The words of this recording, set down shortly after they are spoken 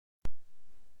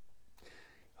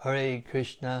Hare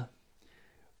Krishna,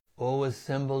 O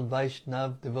assembled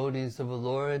Vaishnav devotees of the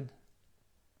Lord,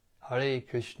 Hare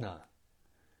Krishna.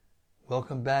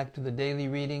 Welcome back to the daily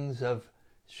readings of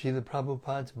Srila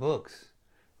Prabhupada's books,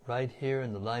 right here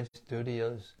in the live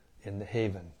studios in the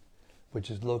Haven,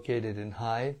 which is located in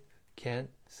Hythe,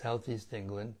 Kent, Southeast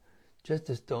England, just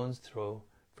a stone's throw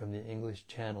from the English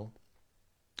Channel.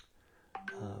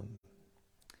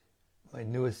 My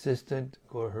new assistant,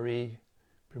 Gaurhari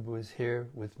Prabhu, is here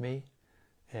with me,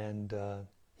 and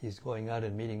he's going out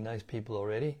and meeting nice people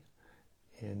already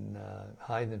in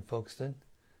Hythe and Folkestone,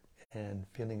 and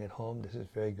feeling at home. This is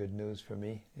very good news for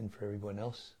me and for everyone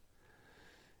else.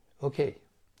 Okay,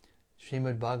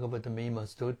 Srimad Bhagavatam Mahima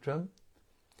Stotram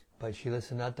by Srila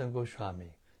Sanatana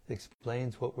Goswami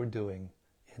explains what we're doing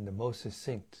in the most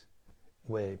succinct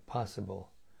way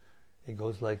possible. It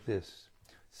goes like this: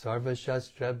 Sarva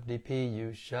Shastrabdi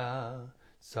Piyusha,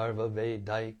 Sarva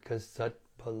Vedaika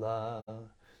Satpala,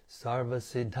 Sarva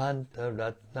Siddhanta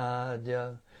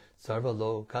Ratnadya, Sarva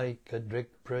Lokaika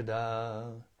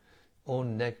Drikprada. O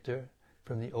nectar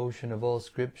from the ocean of all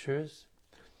scriptures,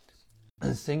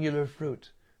 singular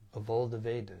fruit of all the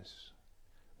Vedas,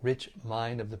 rich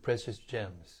mine of the precious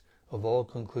gems of all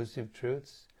conclusive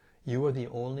truths, you are the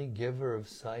only giver of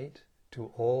sight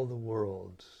to all the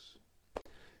worlds.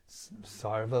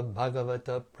 Sarva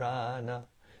Bhagavata Prana,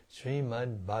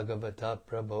 Srimad Bhagavata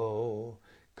Prabho,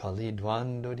 Kali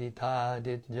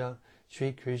Dvandoditaditya,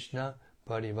 Sri Krishna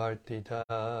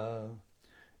Parivartita.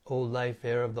 O life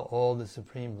air of all the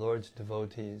Supreme Lord's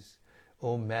devotees,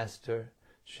 O Master,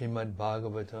 Srimad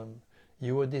Bhagavatam,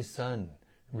 you are the sun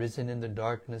risen in the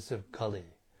darkness of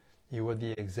Kali. You are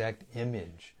the exact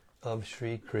image of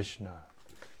Sri Krishna.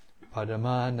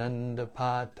 Padamananda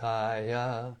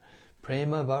Pataya,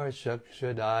 Prema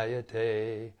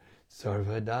Varshakshadayate,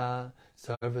 Sarvada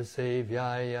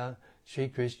Sarvasevyaya, Sri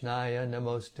Krishnaya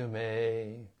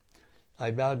Namostume.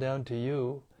 I bow down to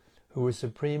you, who are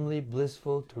supremely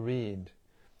blissful to read.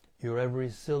 Your every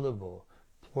syllable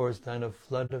pours down a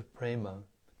flood of prema.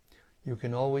 You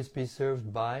can always be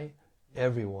served by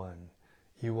everyone.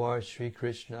 You are Sri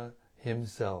Krishna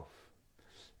himself.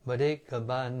 Madeka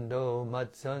Bando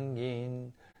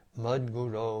Matsangin,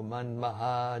 Madguro Man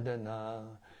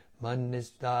Mahadana,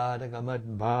 Manistadaka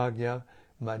Mad Bhagya,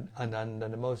 Mad Ananda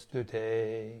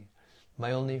Namostute.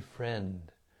 My only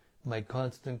friend, my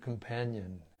constant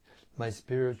companion, my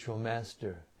spiritual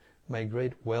master, my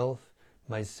great wealth,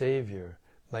 my savior,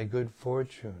 my good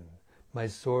fortune, my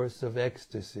source of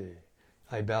ecstasy,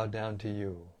 I bow down to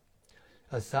you.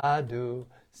 Asadu,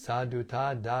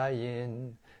 saduta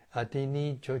dayin,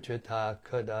 atini chochata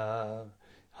kada,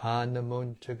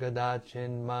 hanamuncha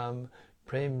kadachin mam,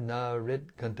 premna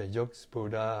rit kantayok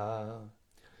spuda.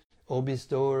 O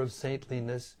bestower of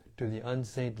saintliness to the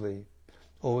unsaintly,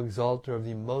 O exalter of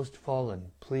the most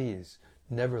fallen, please,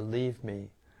 never leave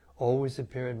me, always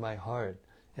appear in my heart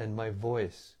and my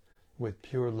voice with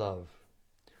pure love.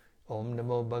 Om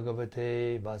Namo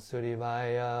Bhagavate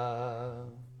Vasudevaya.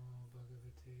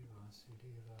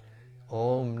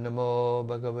 Om Namo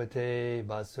Bhagavate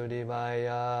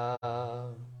Vasudevaya.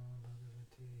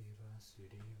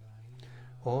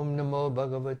 Om Namo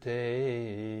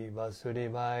Bhagavate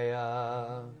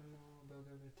Vasudevaya.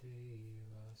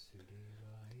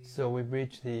 So we've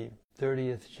reached the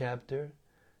 30th chapter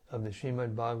of the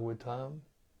Srimad Bhagavatam.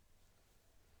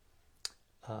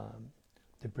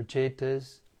 The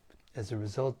Prachetas, as a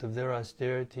result of their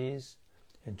austerities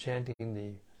and chanting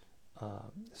the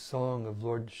song of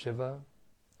Lord Shiva,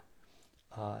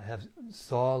 have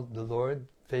saw the Lord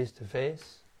face to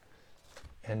face,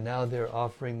 and now they're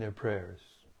offering their prayers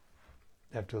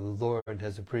after the Lord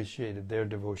has appreciated their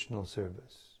devotional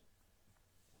service.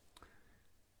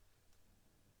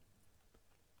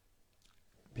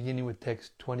 Beginning with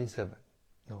text 27.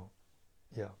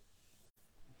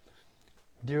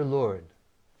 Dear Lord,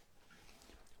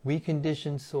 we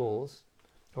conditioned souls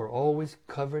are always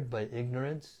covered by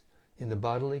ignorance in the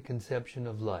bodily conception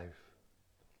of life.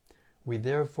 We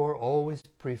therefore always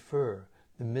prefer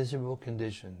the miserable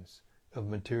conditions of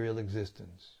material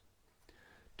existence.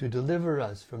 To deliver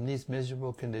us from these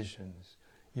miserable conditions,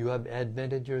 you have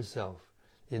advented yourself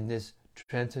in this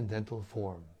transcendental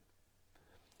form.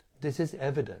 This is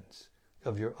evidence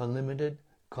of your unlimited,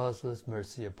 causeless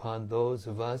mercy upon those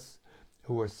of us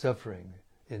who are suffering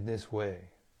in this way.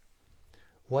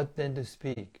 What then to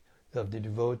speak of the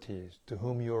devotees to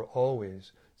whom you are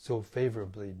always so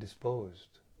favorably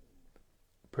disposed?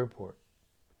 Purport.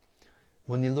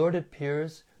 When the Lord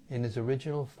appears in his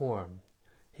original form,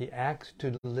 he acts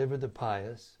to deliver the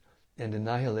pious and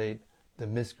annihilate the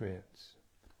miscreants.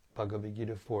 Bhagavad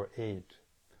Gita 4:8.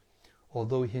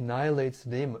 although he annihilates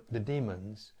the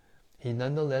demons, he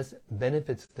nonetheless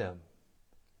benefits them.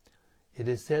 It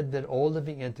is said that all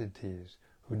living entities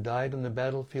who died on the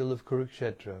battlefield of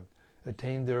Kurukshetra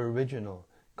attained their original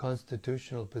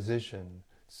constitutional position,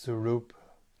 Swarupa,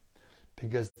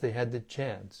 because they had the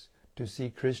chance to see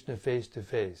Krishna face to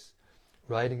face,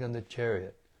 riding in the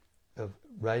chariot of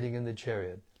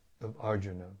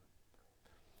Arjuna.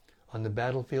 On the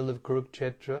battlefield of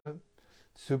Kurukshetra,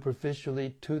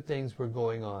 superficially two things were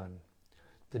going on.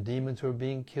 The demons were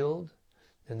being killed,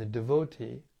 and the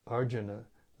devotee, Arjuna,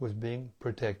 was being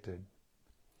protected.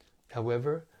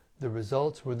 However, the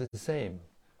results were the same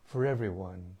for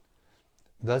everyone.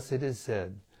 Thus it is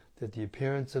said that the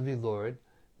appearance of the Lord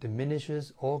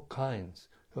diminishes all kinds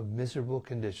of miserable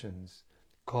conditions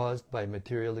caused by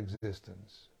material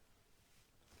existence.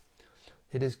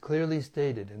 It is clearly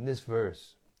stated in this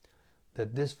verse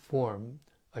that this form,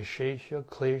 Ashesha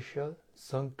Klesha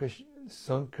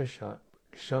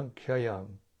Sankhayam,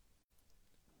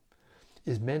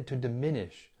 is meant to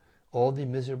diminish all the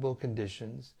miserable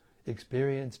conditions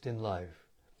experienced in life,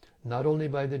 not only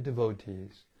by the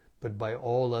devotees, but by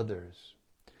all others.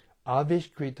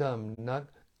 Avishkritam, not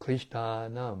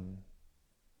klishtanam.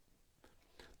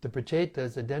 The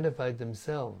Prachetas identified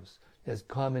themselves as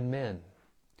common men.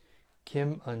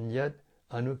 Kim anyat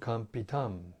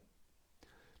anukampitam.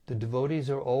 The devotees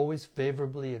are always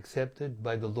favorably accepted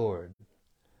by the Lord.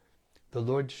 The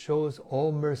Lord shows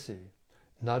all mercy,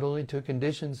 not only to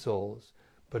conditioned souls,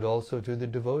 but also to the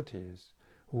devotees,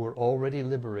 who were already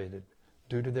liberated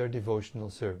due to their devotional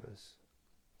service.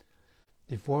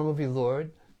 The form of the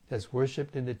Lord, as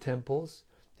worshipped in the temples,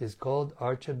 is called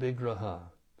Archabhigraha,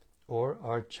 or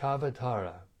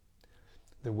Archavatara,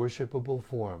 the worshipable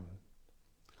form,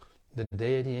 the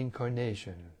deity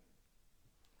incarnation.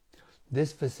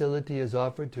 This facility is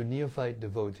offered to neophyte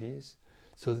devotees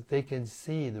so that they can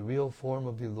see the real form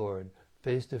of the Lord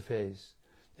face to face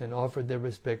and offer their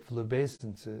respectful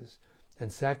obeisances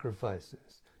and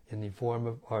sacrifices in the form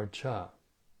of archa.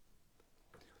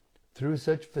 Through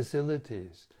such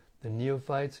facilities, the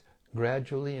neophytes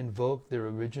gradually invoke their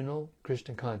original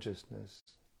Krishna consciousness.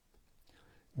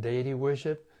 Deity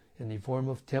worship in the form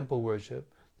of temple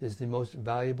worship is the most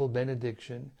valuable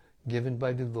benediction given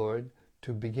by the Lord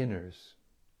to beginners.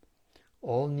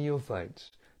 All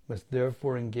neophytes must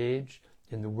therefore engage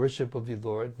in the worship of the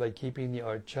Lord by keeping the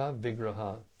Archa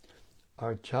Vigraha,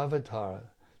 Archavatara,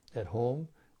 at home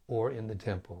or in the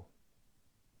temple.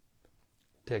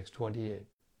 Text 28.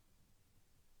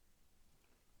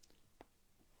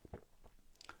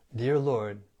 Dear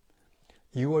Lord,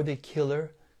 you are the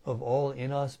killer of all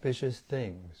inauspicious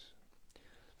things.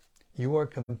 You are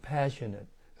compassionate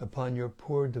upon your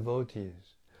poor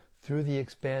devotees through the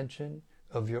expansion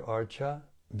of your Archa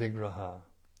Vigraha.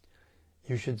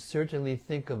 You should certainly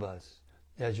think of us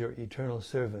as your eternal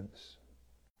servants.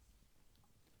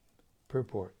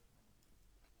 Purport.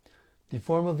 The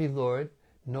form of the Lord,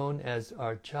 known as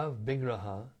Archa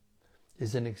Vigraha,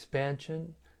 is an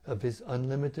expansion of his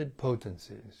unlimited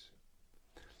potencies.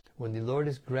 When the Lord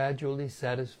is gradually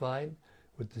satisfied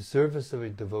with the service of a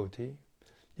devotee,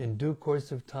 in due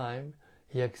course of time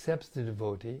he accepts the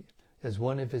devotee as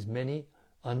one of his many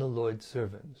unalloyed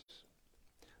servants.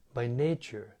 By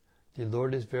nature, the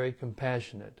Lord is very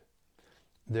compassionate.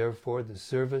 Therefore, the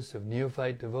service of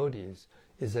neophyte devotees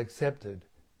is accepted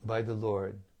by the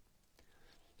Lord.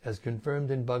 As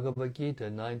confirmed in Bhagavad Gita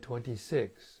 9.26,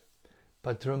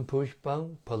 Patram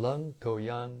pushpang palang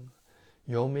toyang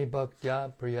yomi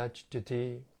bhaktya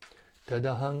prayachjati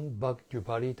tadahang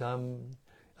bhaktuparitam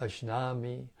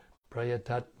ashnami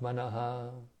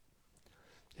prayatatmanaha.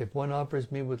 If one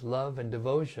offers me with love and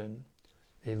devotion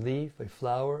a leaf, a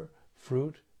flower,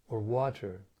 fruit, or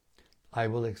water, I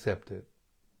will accept it.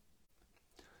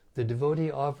 The devotee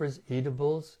offers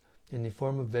eatables in the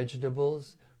form of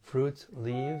vegetables, fruits,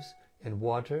 leaves, and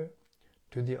water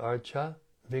to the Archa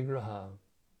Vigraha.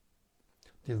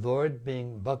 The Lord,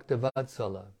 being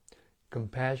Bhaktavatsala,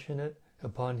 compassionate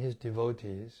upon his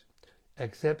devotees,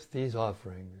 accepts these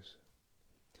offerings.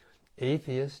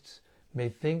 Atheists may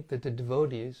think that the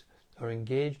devotees are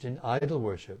engaged in idol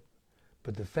worship,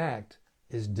 but the fact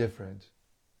is different.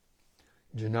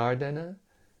 Janardana,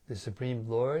 the Supreme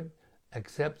Lord,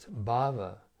 accepts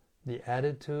bhava, the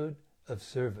attitude of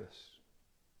service.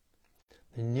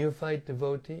 The neophyte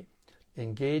devotee,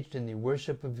 engaged in the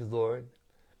worship of the Lord,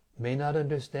 may not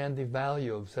understand the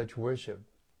value of such worship,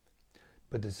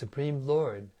 but the Supreme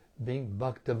Lord, being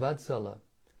Bhaktavatsala,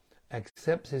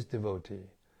 accepts his devotee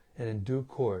and in due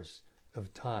course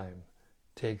of time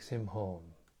takes him home.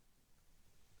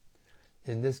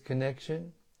 In this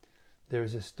connection, there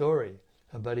is a story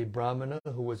about a Brahmana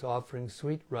who was offering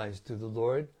sweet rice to the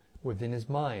Lord within his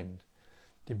mind.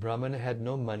 The Brahmana had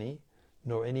no money,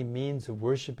 nor any means of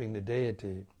worshipping the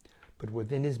deity, but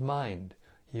within his mind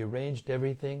he arranged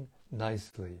everything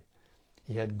nicely.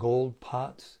 He had gold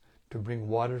pots to bring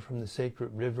water from the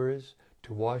sacred rivers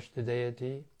to wash the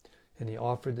deity, and he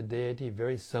offered the deity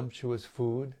very sumptuous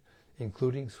food,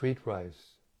 including sweet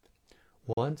rice.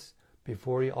 Once,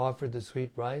 before he offered the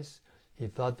sweet rice, he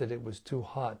thought that it was too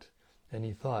hot, and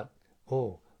he thought,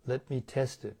 "Oh, let me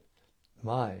test it.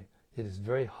 My, it is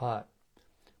very hot."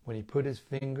 When he put his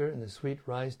finger in the sweet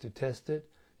rice to test it,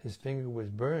 his finger was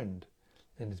burned,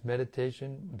 and his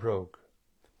meditation broke.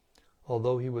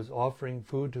 Although he was offering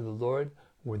food to the Lord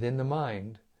within the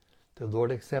mind, the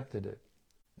Lord accepted it,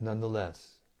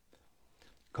 nonetheless.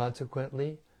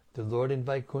 Consequently, the Lord in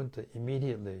Vaikuntha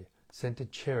immediately sent a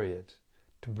chariot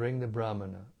to bring the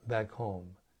Brahmana back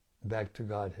home, back to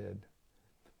Godhead.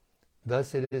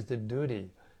 Thus it is the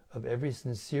duty of every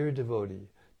sincere devotee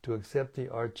to accept the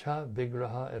Archa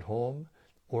Vigraha at home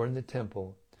or in the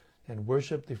temple and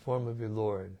worship the form of the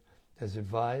Lord as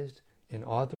advised in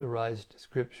authorized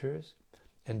scriptures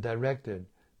and directed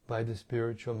by the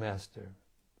spiritual master.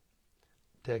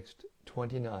 Text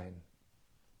 29.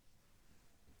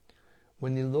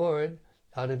 When the Lord,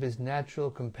 out of his natural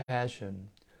compassion,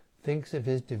 thinks of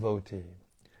his devotee,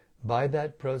 by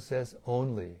that process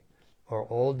only are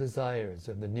all desires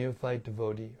of the neophyte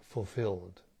devotee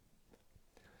fulfilled.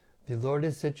 The Lord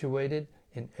is situated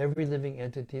in every living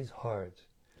entity's heart,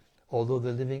 although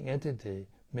the living entity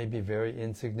may be very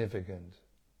insignificant.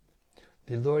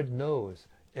 The Lord knows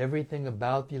everything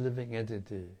about the living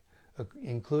entity,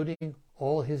 including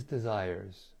all his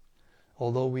desires.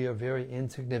 Although we are very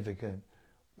insignificant,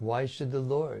 why should the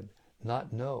Lord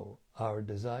not know our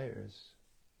desires?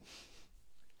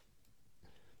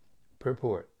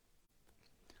 Purport.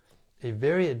 A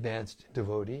very advanced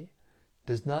devotee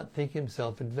does not think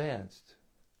himself advanced.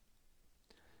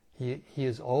 He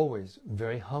is always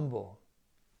very humble.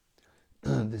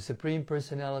 The Supreme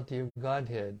Personality of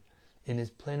Godhead, in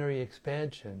his plenary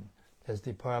expansion as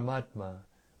the Paramatma,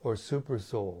 or Super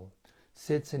Soul,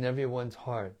 sits in everyone's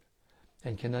heart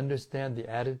and can understand the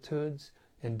attitudes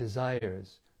and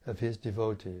desires of his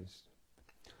devotees.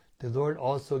 The Lord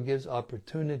also gives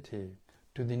opportunity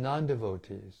to the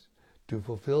non-devotees to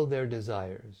fulfill their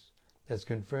desires, as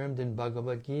confirmed in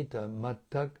Bhagavad Gita,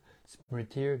 Mattak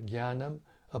Smritir Jnanam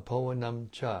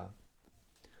Apovanam Cha.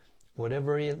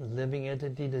 Whatever a living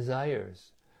entity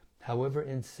desires, however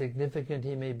insignificant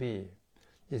he may be,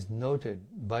 is noted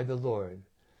by the Lord,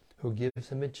 who gives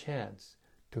him a chance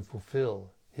to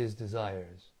fulfill his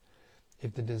desires.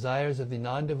 If the desires of the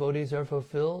non-devotees are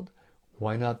fulfilled,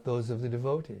 why not those of the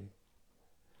devotee?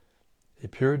 A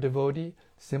pure devotee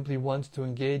simply wants to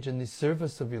engage in the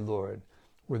service of the Lord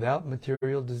without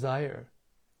material desire.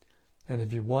 And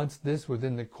if he wants this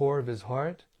within the core of his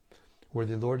heart, where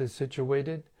the Lord is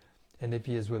situated, and if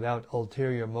he is without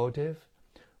ulterior motive,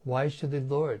 why should the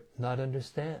Lord not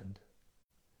understand?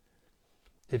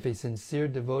 If a sincere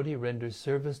devotee renders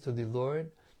service to the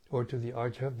Lord or to the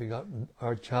Archa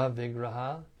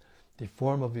Vigraha, the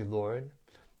form of the Lord,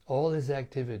 all his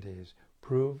activities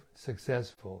prove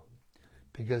successful,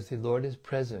 because the Lord is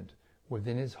present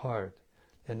within his heart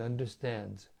and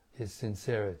understands his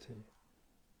sincerity.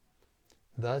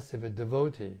 Thus, if a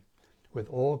devotee, with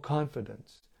all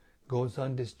confidence, goes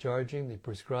on discharging the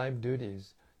prescribed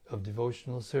duties of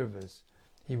devotional service,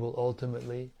 he will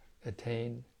ultimately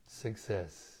attain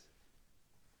success.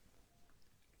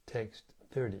 Text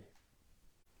 30.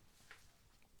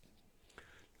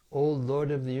 O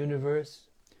Lord of the universe,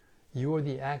 you are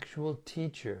the actual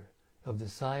teacher of the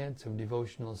science of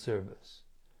devotional service.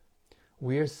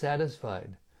 We are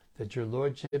satisfied that your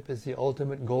Lordship is the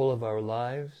ultimate goal of our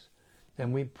lives,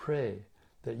 and we pray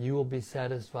that you will be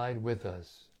satisfied with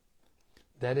us.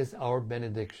 That is our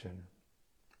benediction.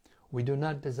 We do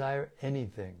not desire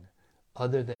anything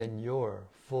other than your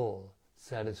full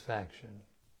satisfaction.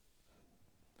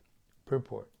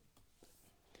 Purport.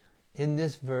 In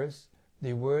this verse,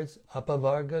 the words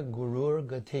Apavarga Gurur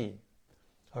Gati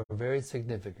are very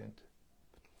significant.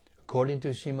 According to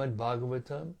Srimad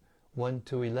Bhagavatam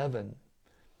 1-11,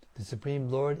 the Supreme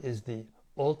Lord is the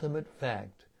ultimate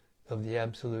fact of the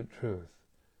Absolute Truth.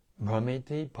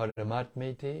 Brahmeti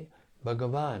Paramatmeti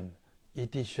Bhagavan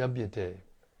iti Shabhyate.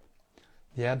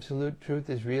 The Absolute Truth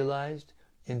is realized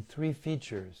in three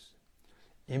features: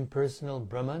 impersonal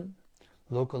Brahman,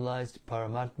 localized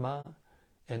Paramatma,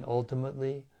 and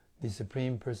ultimately the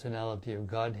Supreme Personality of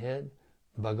Godhead,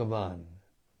 Bhagavan.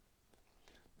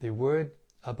 The word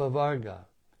Apavarga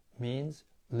means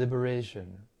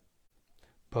liberation.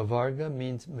 Pavarga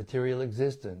means material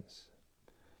existence.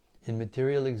 In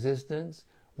material existence,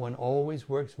 one always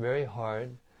works very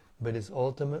hard, but is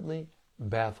ultimately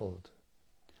baffled.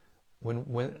 When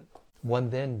one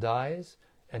then dies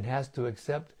and has to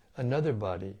accept another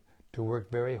body to work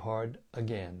very hard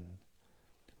again.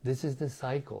 This is the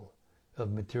cycle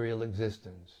of material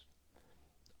existence.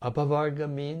 Apavarga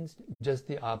means just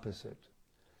the opposite.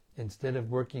 Instead of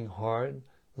working hard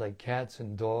like cats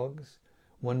and dogs,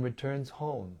 one returns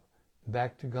home,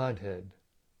 back to Godhead.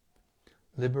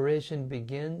 Liberation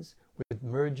begins with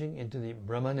merging into the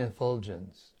Brahman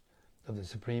effulgence of the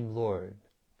Supreme Lord.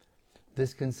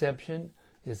 This conception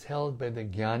is held by the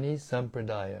Jnani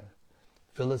Sampradaya,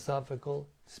 philosophical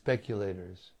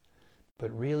speculators,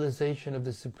 but realization of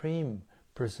the Supreme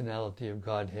Personality of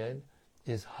Godhead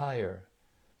is higher.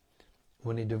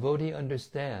 When a devotee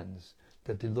understands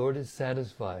that the Lord is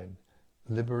satisfied,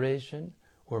 liberation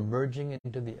or merging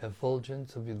into the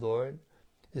effulgence of the Lord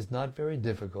is not very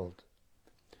difficult.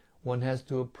 One has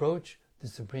to approach the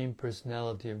Supreme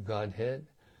Personality of Godhead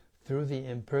through the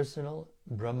impersonal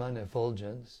Brahman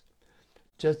effulgence,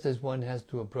 just as one has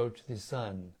to approach the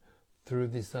sun through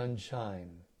the sunshine.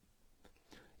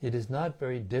 It is not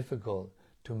very difficult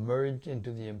to merge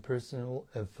into the impersonal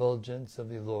effulgence of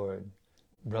the Lord,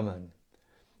 Brahman,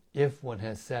 if one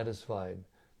has satisfied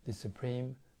the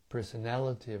Supreme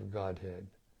Personality of Godhead.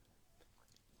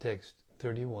 Text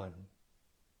 31.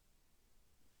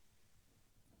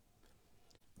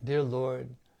 Dear Lord,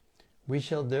 we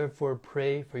shall therefore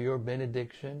pray for your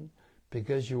benediction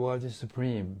because you are the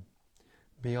Supreme,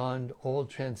 beyond all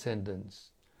transcendence,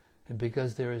 and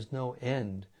because there is no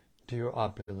end to your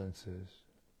opulences.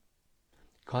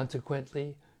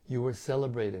 Consequently, you were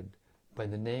celebrated by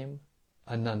the name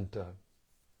Ananta.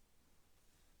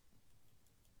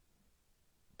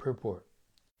 Purport.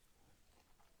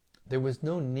 There was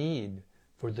no need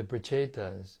for the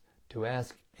Prachetas to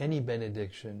ask any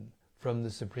benediction from the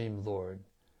Supreme Lord,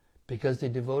 because the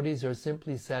devotees are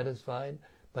simply satisfied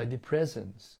by the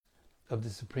presence of the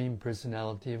Supreme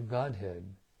Personality of Godhead.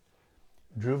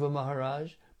 Dhruva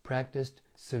Maharaj practiced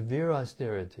severe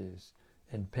austerities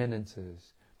and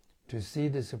penances to see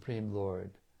the Supreme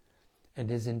Lord, and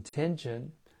his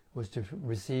intention was to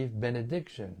receive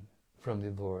benediction from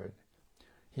the Lord.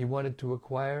 He wanted to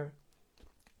acquire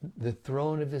the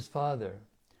throne of his father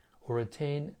or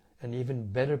attain an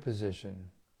even better position.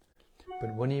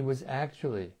 But when he was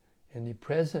actually in the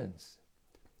presence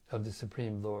of the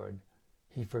Supreme Lord,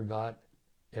 he forgot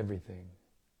everything.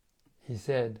 He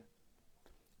said,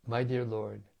 "My dear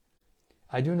Lord,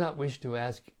 I do not wish to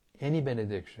ask any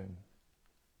benediction."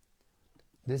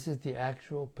 This is the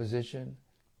actual position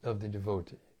of the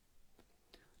devotee.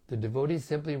 The devotee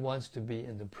simply wants to be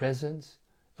in the presence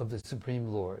of the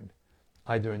Supreme Lord,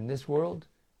 either in this world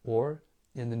or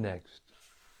in the next,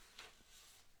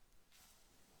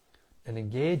 and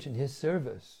engage in his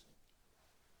service.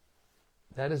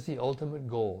 That is the ultimate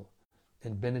goal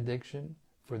and benediction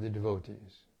for the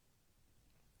devotees.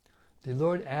 The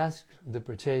Lord asked the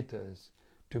Prachetas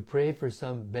to pray for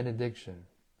some benediction,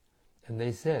 and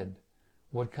they said,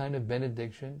 "What kind of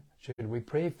benediction should we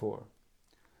pray for?"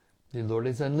 The Lord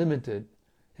is unlimited,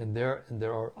 and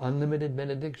there are unlimited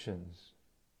benedictions.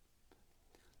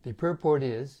 The purport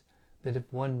is that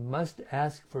if one must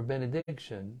ask for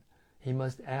benediction, he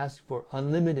must ask for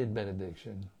unlimited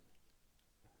benediction.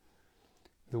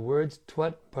 The words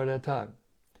Tvat Paratak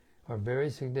are very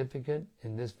significant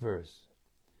in this verse.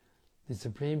 The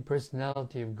Supreme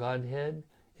Personality of Godhead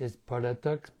is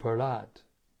Paratak Parat.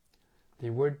 The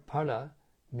word Para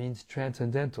means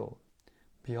transcendental,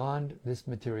 beyond this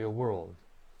material world.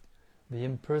 The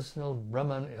impersonal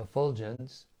Brahman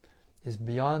effulgence is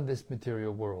beyond this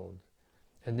material world,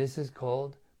 and this is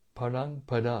called Parang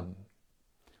Padam.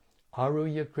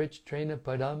 Aruya Krich Trena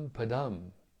Padam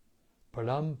Padam.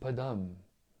 Padam Padam.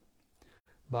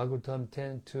 Bhagavatam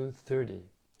 10:2-30.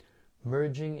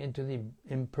 Merging into the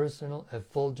impersonal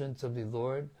effulgence of the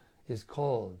Lord is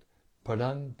called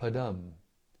Padang Padam.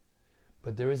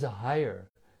 But there is a higher,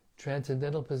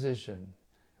 transcendental position,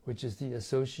 which is the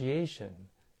association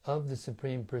of the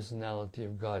Supreme Personality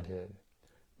of Godhead.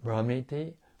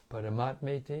 Brahmeti,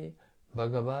 Paramatmeti,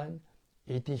 Bhagavan,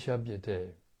 Iti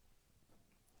Shabdyate.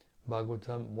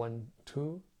 Bhagavatam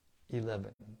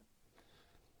 1:2-11.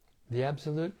 The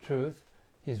Absolute Truth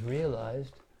is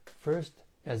realized first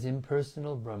as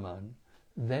impersonal Brahman,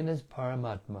 then as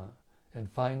Paramatma, and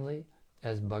finally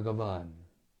as Bhagavan.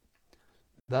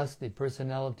 Thus the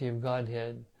personality of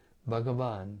Godhead,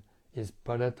 Bhagavan, is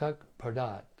Paratak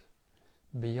Parat,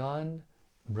 beyond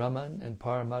Brahman and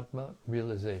Paramatma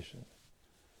realization.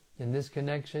 In this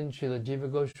connection, Srila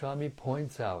Jiva Goswami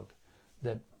points out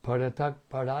that Paratak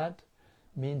Parat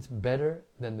means better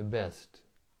than the best.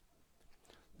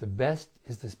 The best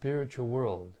is the spiritual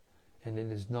world, and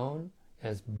it is known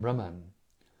as Brahman.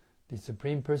 The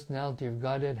Supreme Personality of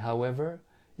Godhead, however,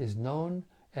 is known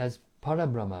as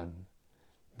Parabrahman.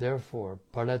 Therefore,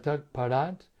 Paratak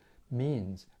Parat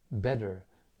means better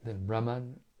than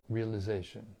Brahman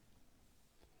realization.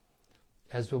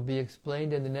 As will be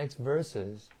explained in the next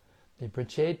verses, the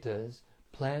Prachetas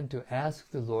plan to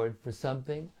ask the Lord for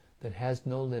something that has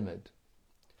no limit.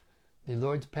 The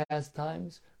Lord's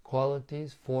pastimes,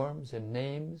 qualities, forms, and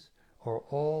names are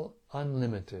all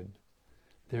unlimited.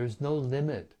 There is no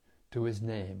limit to His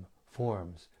name,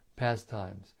 forms,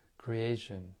 pastimes,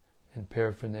 creation, and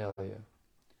paraphernalia.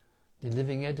 The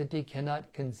living entity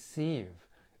cannot conceive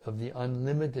of the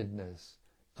unlimitedness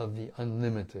of the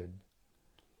unlimited.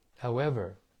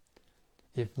 However,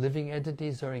 if living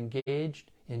entities are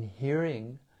engaged in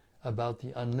hearing about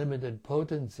the unlimited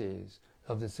potencies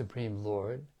of the Supreme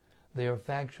Lord, they are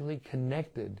factually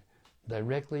connected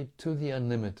directly to the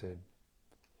unlimited.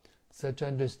 Such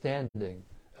understanding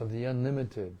of the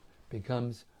unlimited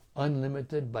becomes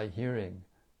unlimited by hearing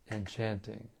and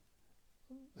chanting.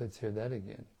 Let's hear that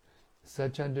again.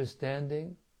 Such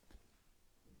understanding.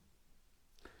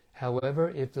 However,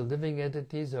 if the living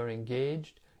entities are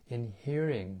engaged in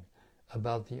hearing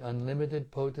about the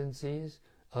unlimited potencies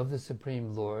of the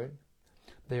Supreme Lord,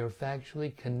 they are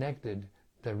factually connected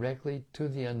directly to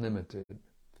the unlimited.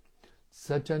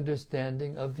 Such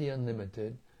understanding of the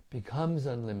unlimited becomes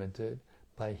unlimited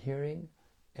by hearing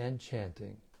and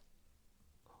chanting.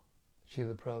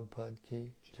 Srila Prabhupada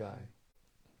Ki Jai.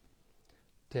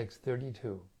 Text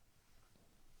 32.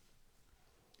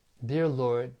 Dear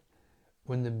Lord,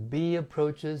 when the bee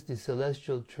approaches the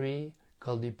celestial tree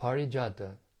called the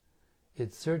Parijata,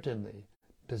 it certainly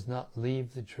does not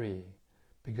leave the tree,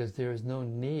 because there is no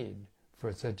need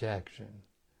for such action.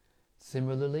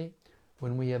 Similarly,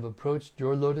 when we have approached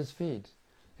your lotus feet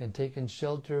and taken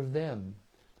shelter of them,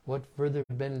 what further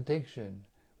benediction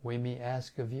we may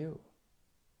ask of you?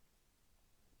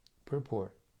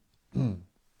 Purport.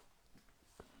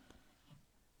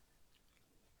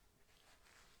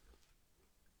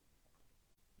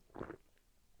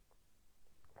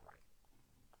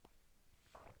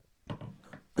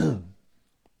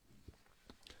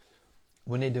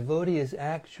 When a devotee is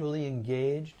actually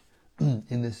engaged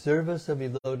in the service of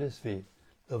the lotus feet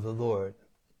of the Lord,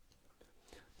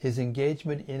 his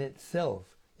engagement in itself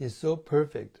is so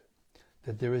perfect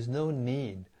that there is no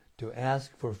need to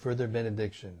ask for further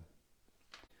benediction.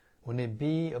 When a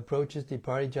bee approaches the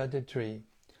Parijata tree,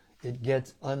 it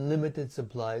gets unlimited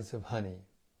supplies of honey.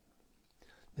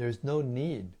 There is no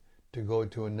need to go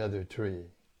to another tree.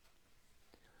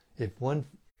 If one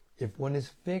is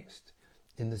fixed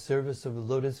in the service of the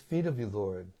lotus feet of the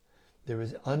Lord, there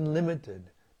is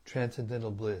unlimited transcendental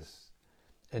bliss,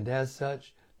 and as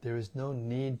such, there is no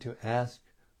need to ask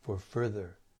for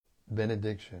further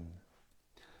benediction.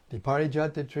 The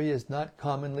Parijata tree is not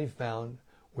commonly found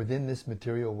within this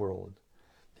material world.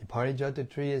 The Parijata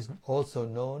tree is also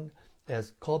known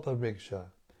as Kalpavriksha,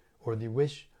 or the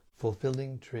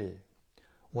wish-fulfilling tree.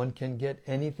 One can get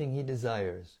anything he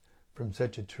desires from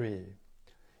such a tree.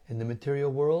 In the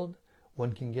material world,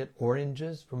 one can get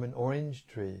oranges from an orange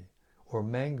tree, or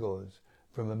mangoes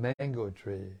from a mango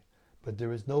tree, but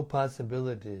there is no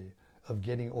possibility of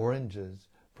getting oranges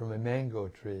from a mango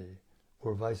tree,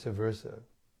 or vice versa.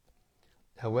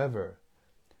 However,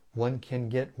 one can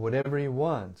get whatever he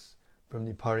wants from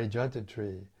the Parijata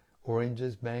tree,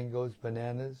 oranges, mangoes,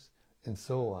 bananas, and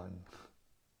so on.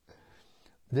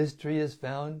 This tree is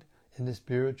found in the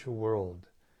spiritual world.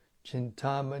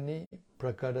 Chintamani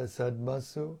prakara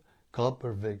sadmasu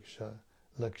kalparviksha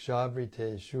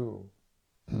lakshavriteshu.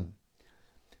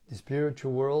 The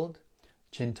spiritual world,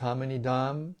 Chintamani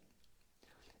Dham,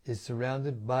 is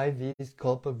surrounded by these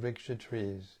kalpavriksha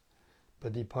trees.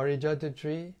 But the Parijata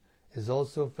tree is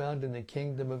also found in the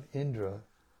kingdom of Indra,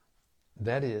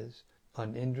 that is,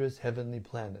 on Indra's heavenly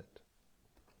planet.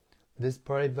 This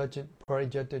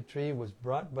Parijata tree was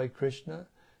brought by Krishna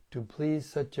to please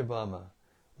Satyabhama,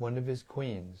 one of his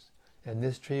queens, and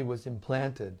this tree was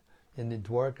implanted in the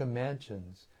Dwarka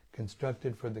mansions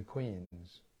constructed for the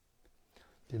queens.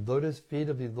 The lotus feet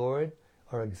of the Lord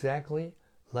are exactly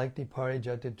like the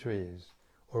Parijata trees,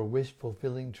 or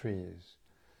wish-fulfilling trees,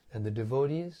 and the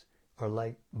devotees are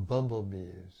like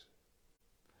bumblebees.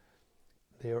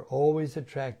 They are always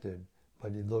attracted by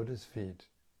the lotus feet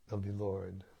of the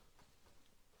Lord.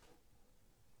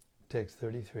 Text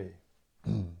 33.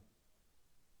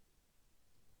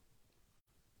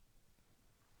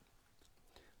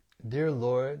 Dear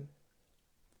Lord,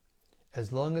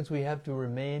 as long as we have to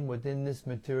remain within this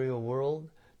material world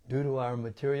due to our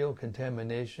material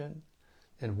contamination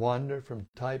and wander from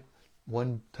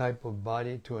one type of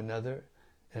body to another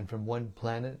and from one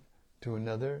planet to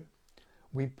another,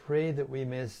 we pray that we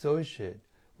may associate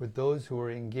with those who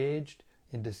are engaged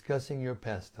in discussing your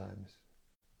pastimes.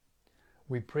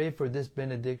 We pray for this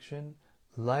benediction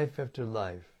life after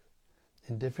life,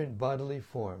 in different bodily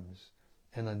forms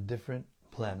and on different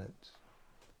planets.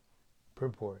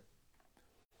 Purport.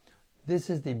 This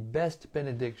is the best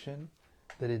benediction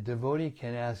that a devotee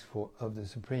can ask for of the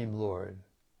Supreme Lord.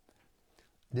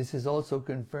 This is also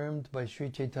confirmed by Sri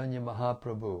Chaitanya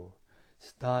Mahaprabhu.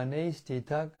 Sthane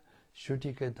stitak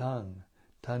shrutikatang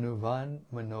tanuvan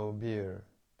manobir.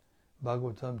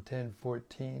 Bhagavatam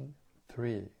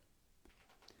 10:14-3.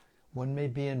 One may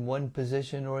be in one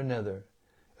position or another,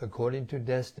 according to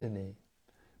destiny,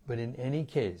 but in any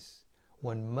case,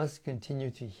 one must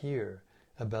continue to hear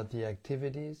about the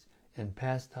activities and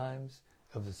pastimes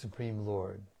of the Supreme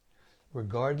Lord,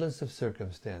 regardless of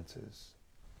circumstances.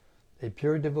 A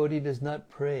pure devotee does not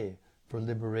pray for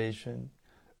liberation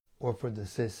or for the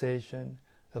cessation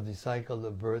of the cycle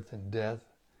of birth and death,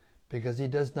 because he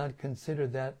does not consider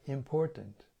that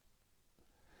important.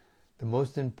 The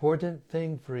most important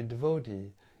thing for a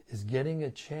devotee is getting a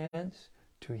chance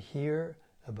to hear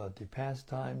about the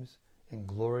pastimes and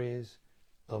glories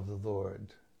of the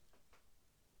Lord.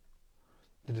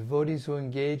 The devotees who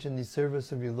engage in the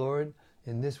service of your Lord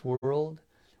in this world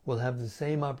will have the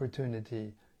same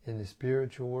opportunity in the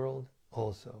spiritual world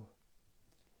also.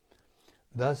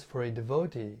 Thus, for a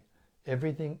devotee,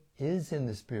 everything is in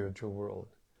the spiritual world,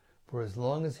 for as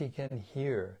long as he can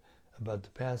hear about the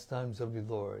pastimes of the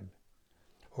Lord,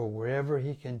 or wherever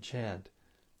he can chant,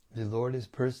 the Lord is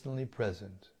personally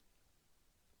present.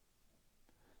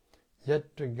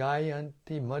 Yatra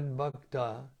gayanti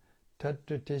madbhakta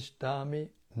tatra tishtami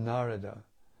narada.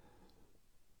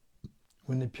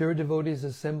 When the pure devotees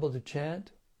assemble to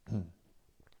chant,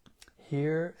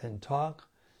 hear and talk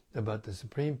about the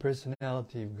Supreme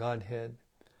Personality of Godhead,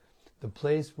 the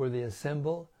place where they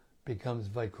assemble becomes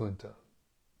Vaikuntha.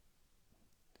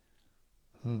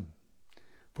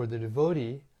 For the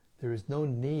devotee, there is no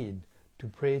need to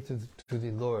pray to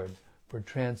the Lord for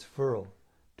transferal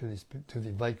to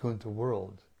the Vaikuntha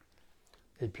world.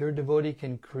 A pure devotee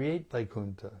can create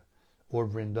Vaikuntha or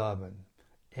Vrindavan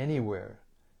anywhere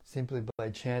simply by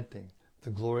chanting the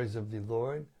glories of the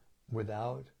Lord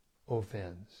without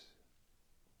offense.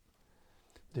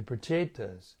 The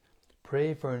Prachetas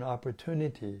pray for an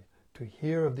opportunity to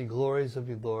hear of the glories of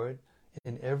the Lord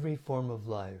in every form of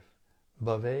life.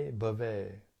 Bhave,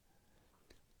 bhave.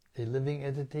 A living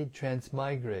entity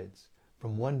transmigrates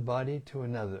from one body to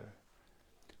another.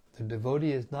 The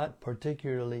devotee is not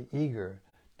particularly eager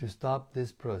to stop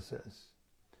this process.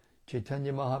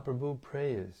 Chaitanya Mahaprabhu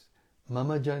prays,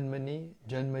 Mama janmani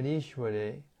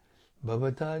janmanishware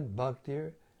bhavatad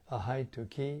bhaktir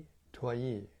ahaituki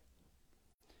twayi.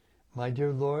 My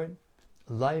dear Lord,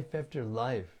 life after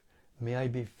life may I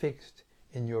be fixed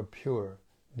in your pure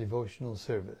devotional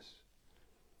service.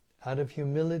 Out of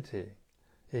humility,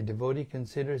 a devotee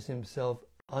considers himself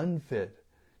unfit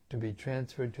to be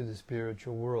transferred to the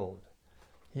spiritual world.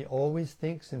 He always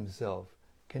thinks himself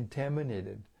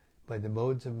contaminated by the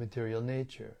modes of material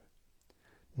nature.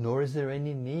 Nor is there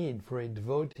any need for a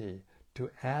devotee to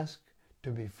ask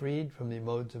to be freed from the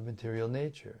modes of material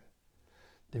nature.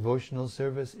 Devotional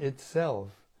service itself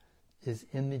is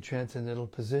in the transcendental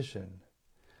position.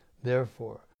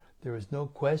 Therefore, there is no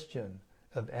question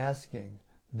of asking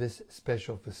this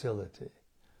special facility.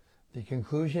 The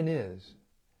conclusion is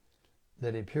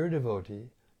that a pure devotee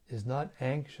is not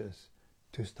anxious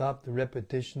to stop the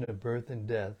repetition of birth and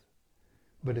death,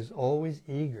 but is always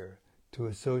eager to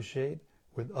associate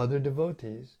with other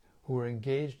devotees who are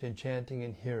engaged in chanting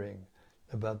and hearing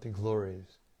about the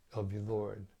glories of the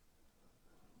Lord.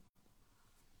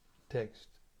 Text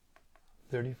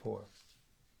 34.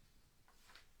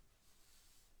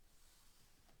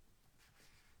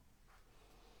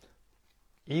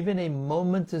 Even a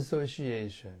moment's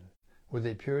association with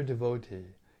a pure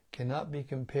devotee cannot be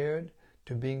compared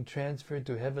to being transferred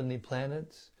to heavenly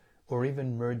planets or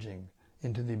even merging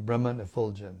into the Brahman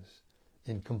effulgence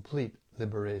in complete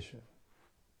liberation.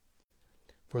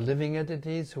 For living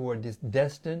entities who are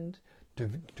destined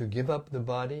to give up the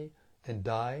body and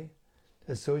die,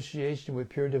 association with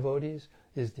pure devotees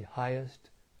is the highest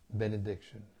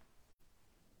benediction.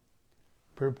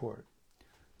 Purport.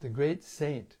 The great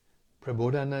saint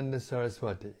Prabodhananda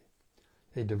Saraswati,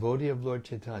 a devotee of Lord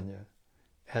Chaitanya,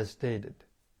 has stated,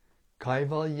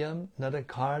 Kaivalyam nada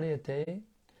karyate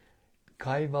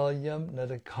Kaivalyam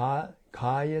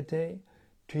Narakayate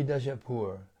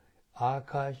Tridashapur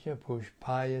Akasha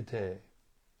Pushpayate.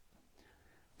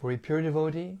 For a pure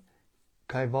devotee,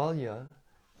 Kaivalya,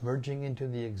 merging into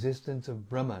the existence of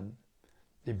Brahman,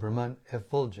 the Brahman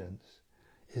effulgence,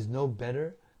 is no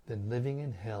better than living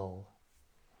in hell.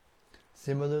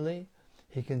 Similarly,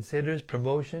 he considers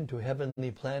promotion to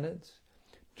heavenly planets,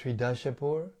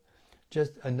 Tridashapur,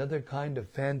 just another kind of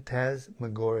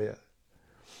phantasmagoria.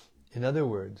 In other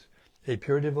words, a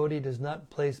pure devotee does not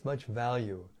place much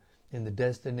value in the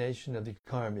destination of the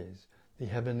karmis, the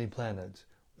heavenly planets,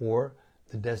 or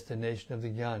the destination of the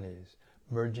jnanis,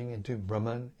 merging into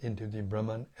the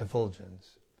Brahman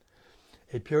effulgence.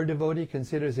 A pure devotee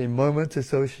considers a moment's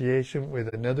association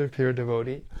with another pure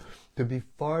devotee to be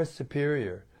far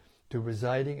superior to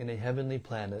residing in a heavenly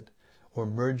planet or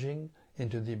merging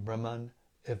into the Brahman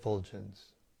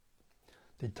effulgence.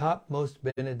 The topmost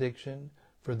benediction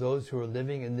for those who are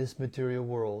living in this material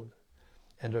world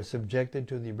and are subjected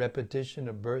to the repetition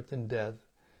of birth and death,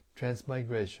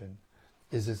 transmigration,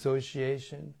 is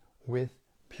association with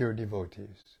pure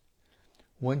devotees.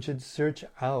 One should search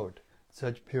out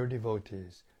such pure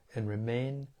devotees and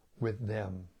remain with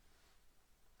them.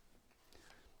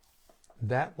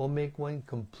 That will make one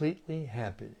completely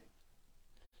happy,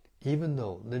 even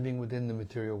though living within the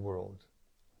material world.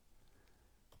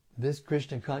 This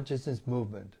Krishna consciousness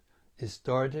movement is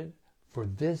started for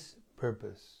this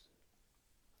purpose.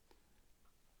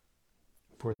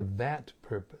 For that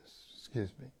purpose,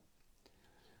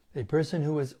 A person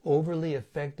who is overly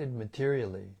affected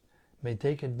materially may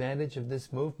take advantage of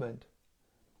this movement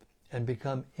and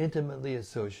become intimately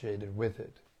associated with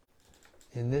it.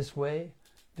 In this way,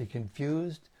 the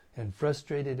confused and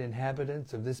frustrated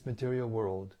inhabitants of this material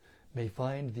world may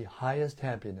find the highest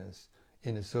happiness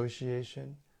in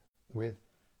association with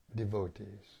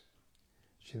devotees.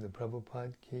 Srila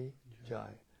Prabhupada Ki Jai.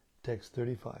 Text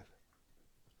 35.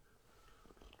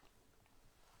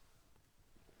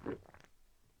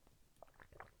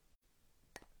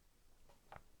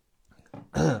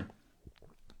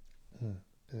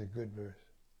 It's a good verse.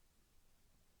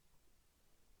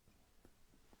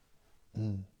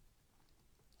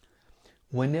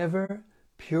 Whenever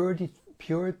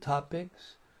pure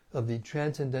topics of the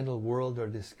transcendental world are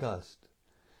discussed,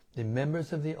 the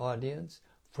members of the audience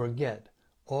forget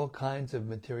all kinds of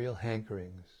material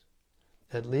hankerings,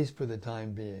 at least for the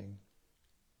time being.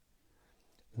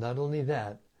 Not only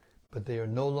that, but they are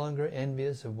no longer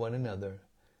envious of one another,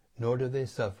 nor do they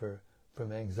suffer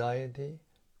from anxiety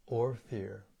or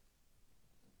fear.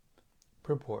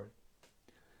 Purport.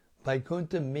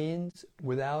 Vaikuntha means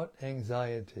without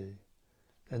anxiety,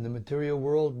 and the material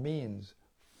world means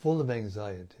full of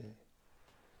anxiety.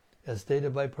 As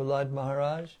stated by Prahlad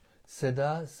Maharaj,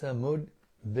 Sada samud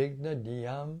vigna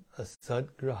diyam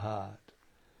asad grahat.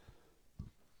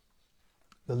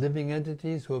 The living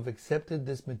entities who have accepted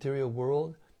this material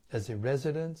world as a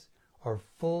residence are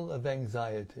full of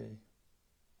anxiety.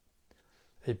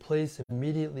 A place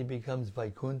immediately becomes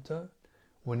Vaikuntha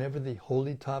whenever the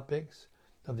holy topics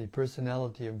of the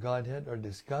personality of Godhead are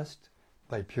discussed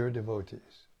by pure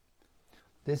devotees.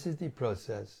 This is the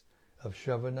process of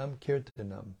Shravanam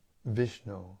Kirtanam,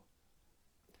 Vishnu,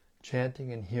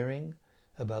 chanting and hearing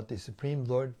about the Supreme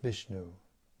Lord Vishnu.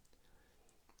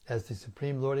 As the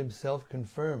Supreme Lord Himself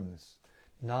confirms,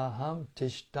 Naham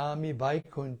tishtami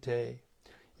vaikunte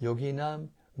yoginam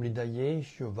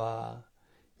hridayeshuva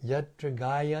yatra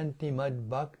gayanti mad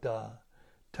bhakta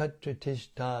tatra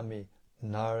tishtami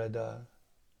Narada.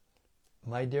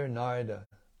 My dear Narada,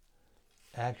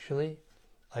 actually,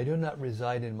 I do not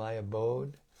reside in my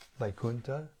abode,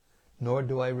 Vaikuntha, nor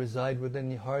do I reside within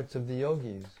the hearts of the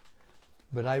yogis,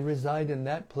 but I reside in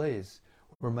that place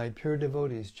where my pure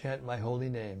devotees chant my holy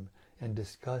name and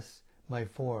discuss my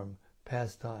form,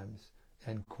 pastimes,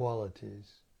 and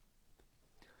qualities.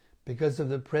 Because of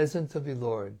the presence of the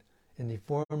Lord in the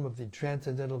form of the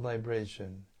transcendental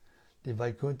vibration, the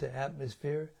Vaikuntha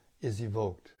atmosphere is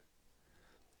evoked.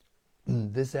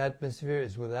 This atmosphere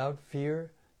is without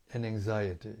fear and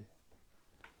anxiety.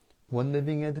 One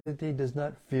living entity does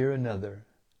not fear another.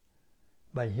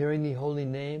 By hearing the holy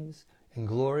names and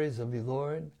glories of the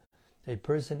Lord, a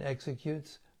person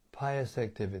executes pious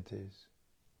activities.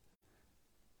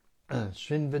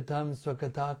 Srinvatam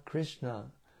Swakata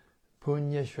Krishna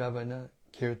Punya Shravana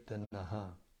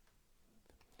Kirtanaha.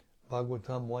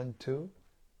 Bhagavatam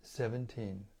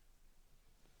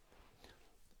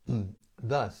 1:2-17.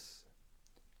 Thus,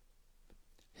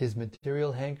 his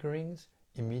material hankerings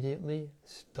immediately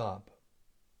stop.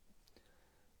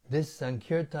 This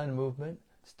Sankirtan movement,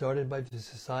 started by the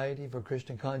Society for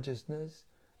Krishna Consciousness,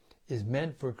 is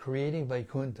meant for creating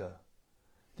Vaikuntha,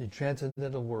 the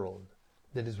transcendental world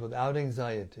that is without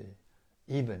anxiety,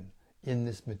 even in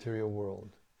this material world.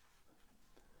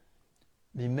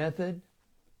 The method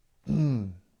where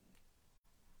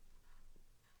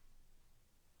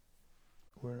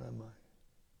am I?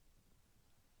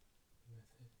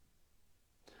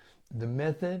 The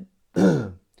method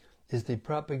is the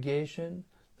propagation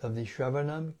of the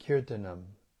Shravanam Kirtanam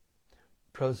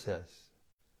process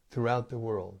throughout the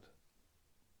world.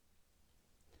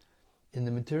 In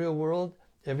the material world,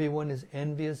 everyone is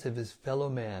envious of his fellow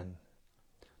man.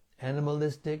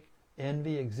 Animalistic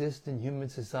envy exists in human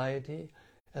society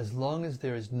as long as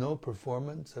there is no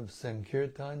performance of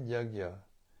Sankirtan Yajna,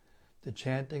 the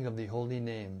chanting of the holy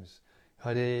names,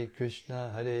 Hare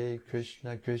Krishna,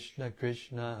 Krishna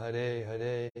Krishna, Hare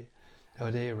Hare,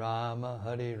 Hare Rama,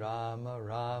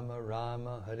 Rama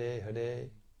Rama, Hare Hare.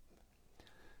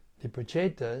 The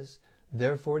Prachetas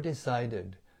therefore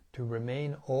decided to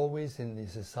remain always in the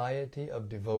society of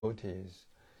devotees,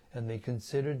 and they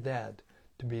considered that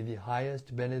to be the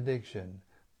highest benediction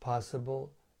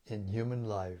possible in human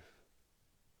life.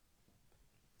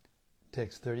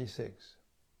 Text 36.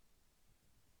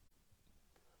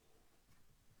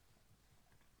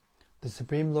 The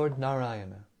Supreme Lord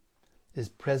Narayana is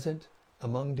present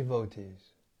among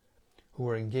devotees who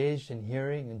are engaged in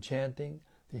hearing and chanting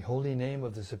the holy name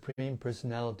of the Supreme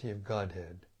Personality of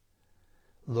Godhead.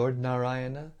 Lord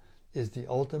Narayana is the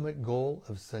ultimate goal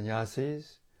of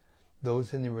sannyasis,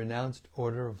 those in the renounced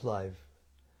order of life,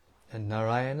 and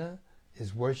Narayana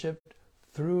is worshipped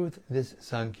through this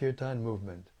Sankirtan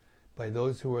movement by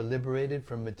those who are liberated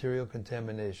from material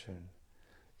contamination.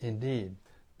 Indeed,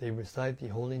 they recite the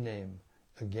holy name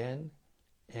again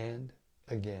and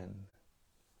again.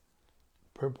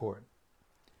 Purport.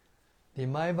 The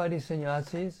Mayavadi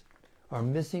sannyasis are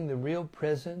missing the real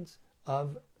presence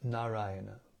of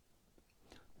Narayana.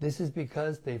 This is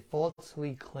because they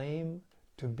falsely claim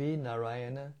to be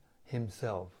Narayana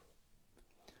himself.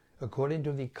 According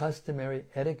to the customary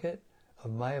etiquette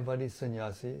of Mayavadi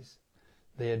sannyasis,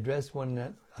 they address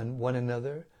one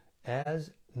another as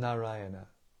Narayana.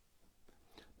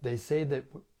 They say that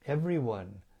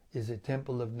everyone is a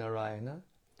temple of Narayana.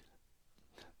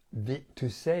 To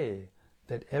say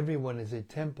that everyone is a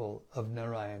temple of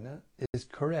Narayana is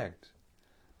correct,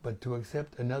 but to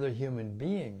accept another human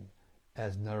being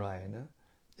as Narayana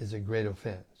is a great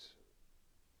offense.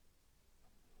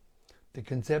 The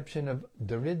conception of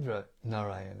Daridra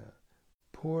Narayana,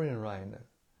 poor Narayana,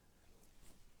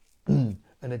 an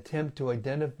attempt to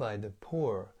identify the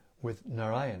poor with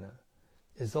Narayana,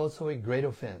 is also a great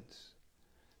offense.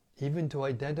 Even to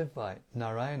identify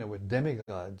Narayana with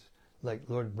demigods like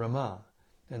Lord Brahma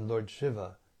and Lord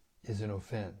Shiva is an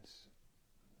offense.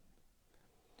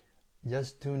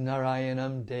 Yastu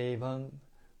Narayanam Devam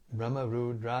Brahma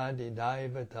Rudradi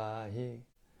Daivatahi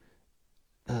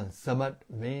Samat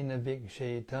Vena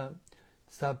Viksheta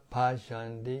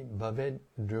Sapashandi Bhaved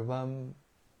Dhruvam.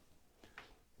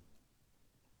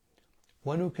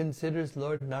 One who considers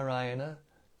Lord Narayana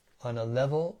on a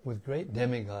level with great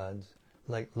demigods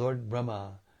like Lord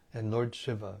Brahma and Lord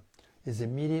Shiva is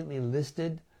immediately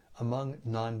listed among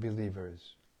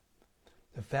non-believers.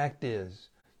 The fact is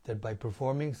that by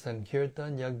performing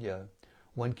Sankirtan Yajna,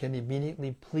 one can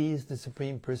immediately please the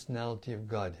Supreme Personality of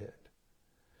Godhead.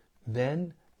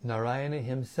 Then Narayana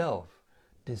himself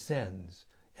descends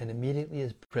and immediately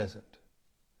is present.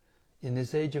 In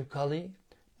this age of Kali,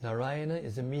 Narayana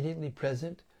is immediately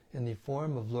present in the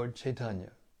form of Lord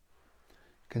Chaitanya.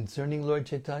 Concerning Lord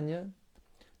Chaitanya,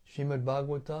 Srimad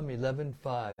Bhagavatam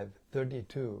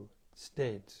 11.5.32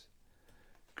 states,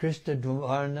 Krishna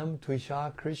Dvarnam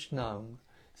Tvisha Krishnam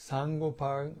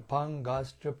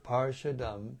Sangopangastra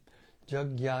Parshadam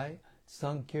Jagyai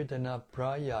Sankirtana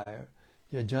Prayar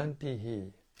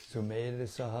Yajantihi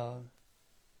Sumedhasaha.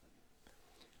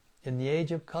 In the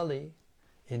age of Kali,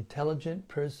 intelligent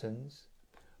persons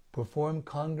perform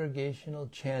congregational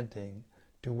chanting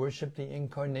to worship the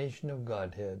incarnation of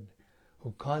Godhead,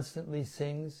 who constantly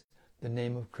sings the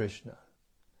name of Krishna.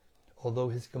 Although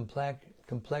his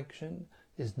complexion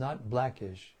is not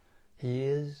blackish, he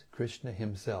is Krishna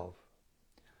himself.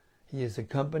 He is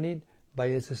accompanied by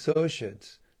his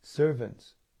associates,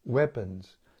 servants,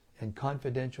 weapons, and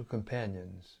confidential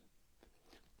companions.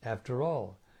 After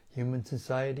all, human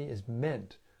society is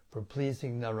meant for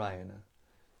pleasing Narayana,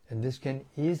 and this can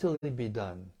easily be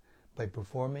done by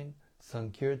performing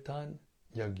Sankirtan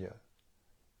Yajna.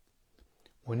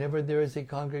 Whenever there is a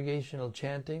congregational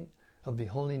chanting of the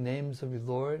holy names of the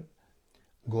Lord,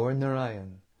 Gaur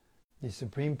Narayan, the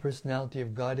Supreme Personality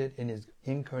of Godhead in his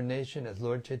incarnation as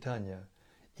Lord Chaitanya,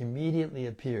 immediately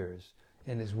appears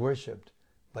and is worshipped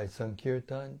by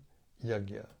Sankirtan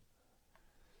Yajna.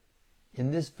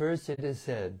 In this verse it is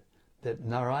said that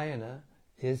Narayana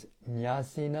is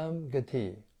Nyasinam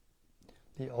Gati,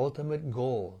 the ultimate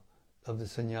goal of the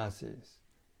sannyasis.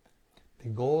 The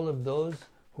goal of those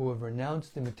who have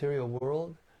renounced the material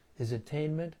world is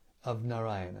attainment of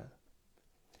Narayana.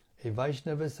 A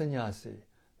Vaishnava sannyasi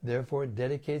therefore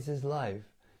dedicates his life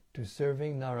to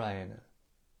serving Narayana.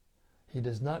 He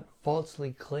does not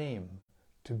falsely claim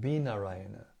to be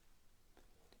Narayana.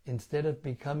 Instead of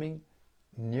becoming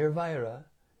nirvaira,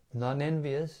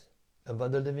 non-envious of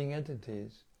other living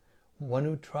entities, one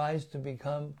who tries to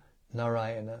become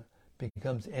Narayana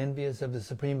becomes envious of the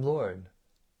Supreme Lord.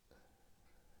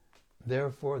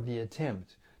 Therefore, the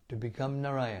attempt to become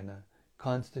Narayana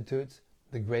constitutes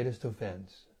the greatest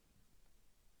offense.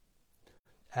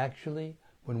 Actually,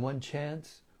 when one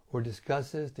chants or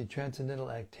discusses the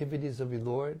transcendental activities of the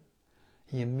Lord,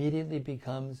 he immediately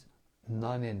becomes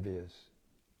non-envious.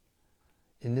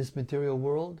 In this material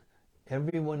world,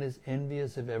 everyone is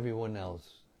envious of everyone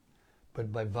else.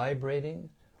 But by vibrating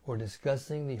or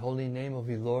discussing the holy name of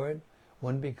the Lord,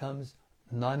 one becomes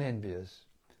non-envious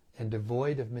and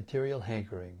devoid of material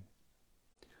hankering.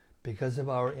 Because of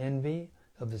our envy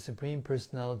of the Supreme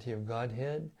Personality of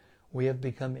Godhead, we have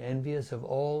become envious of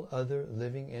all other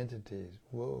living entities.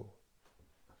 Whoa.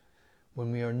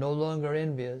 When we are no longer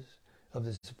envious of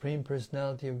the Supreme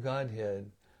Personality of Godhead,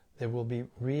 there will be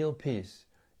real peace,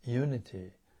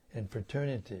 unity, and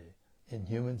fraternity in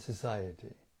human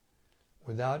society.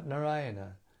 Without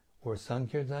Narayana or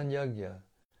Sankirtan Yajna,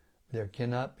 there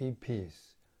cannot be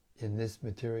peace in this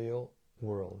material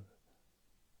world.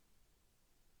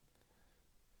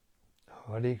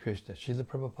 Hare Krishna. Srila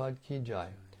Prabhupada Ki Jai.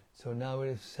 So now it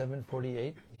is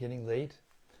 7:48, getting late.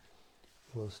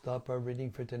 We'll stop our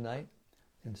reading for tonight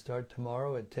and start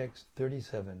tomorrow at text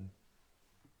 37.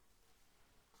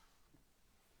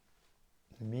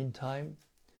 In the meantime,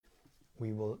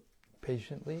 we will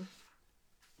patiently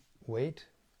wait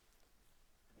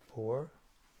for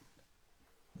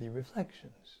the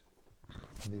reflections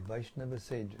of the Vaishnava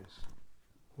sages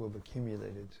who have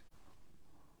accumulated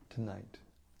tonight.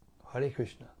 Hare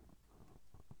Krishna.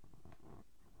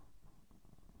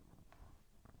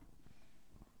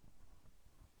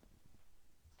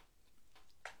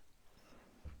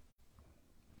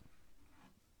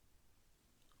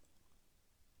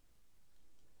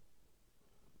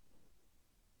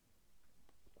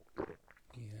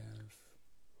 We have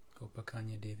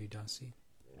Gopakanya Devi Dasi.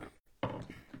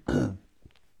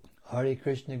 Hare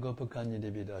Krishna Gopakanya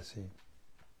Devi Dasi.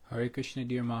 Hare Krishna,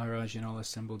 dear Maharaj and all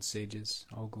assembled sages.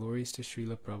 All glories to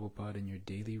Srila Prabhupada in your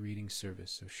daily reading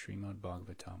service of Srimad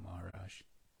Bhagavatam, Maharaj.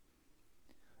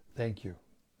 Thank you.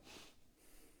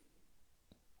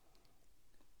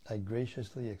 I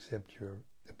graciously accept your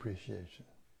appreciation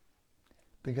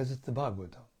because it's the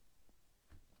Bhagavatam.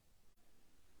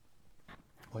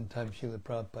 One time Srila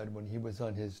Prabhupada, when he was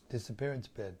on his disappearance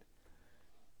bed,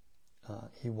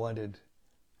 he wanted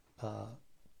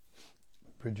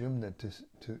Pradyumna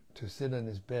to sit on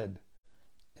his bed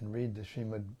and read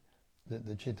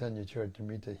the Chaitanya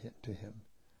Charitamrita to him.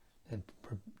 And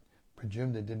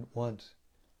Pradyumna didn't want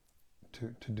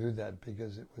to do that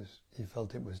because he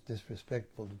felt it was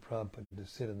disrespectful to Prabhupada to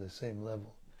sit on the same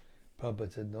level.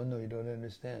 Prabhupada said, no, you don't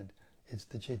understand. It's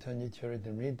the Chaitanya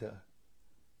Charitamrita.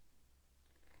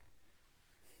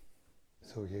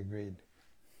 So he agreed.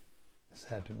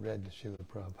 Sat and read the Srila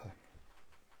Prabhupada.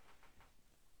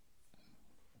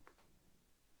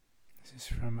 This is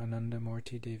from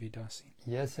Anandamurti Devi Dasi.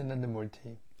 Yes,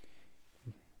 Anandamurti.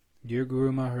 Dear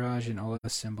Guru Maharaj and all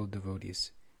assembled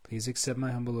devotees, please accept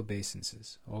my humble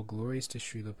obeisances. All glories to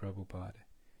Srila Prabhupada.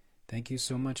 Thank you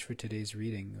so much for today's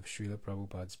reading of Srila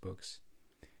Prabhupada's books.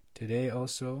 Today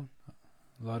also,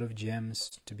 a lot of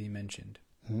gems to be mentioned.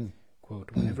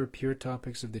 Quote, whenever pure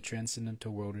topics of the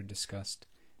transcendental world are discussed,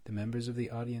 the members of the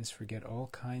audience forget all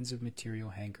kinds of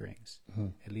material hankerings,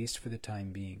 at least for the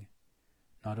time being.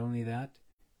 Not only that,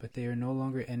 but they are no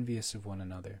longer envious of one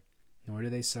another, nor do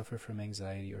they suffer from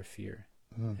anxiety or fear.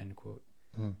 End quote.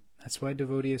 That's why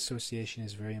devotee association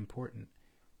is very important,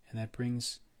 and that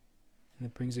brings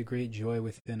a great joy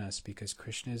within us because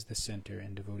Krishna is the center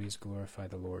and devotees glorify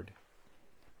the Lord.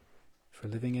 For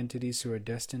living entities who are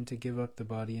destined to give up the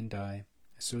body and die,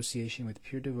 association with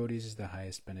pure devotees is the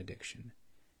highest benediction.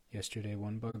 Yesterday,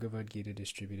 one Bhagavad Gita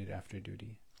distributed after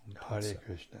duty. Hare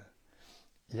Krishna.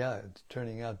 Yeah, it's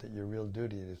turning out that your real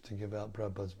duty is to give out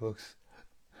Prabhupada's books.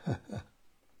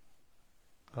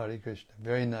 Hare Krishna.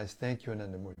 Very nice. Thank you,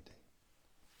 Anandamurti.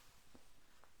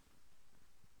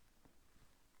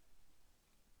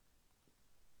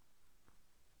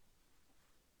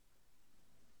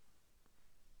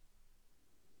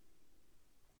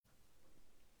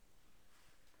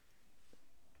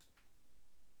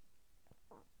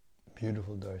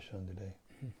 Beautiful darshan today.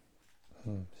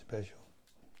 Special.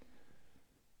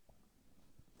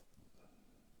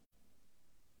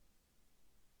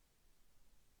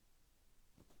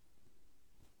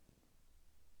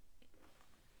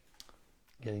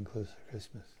 Getting close to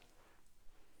Christmas.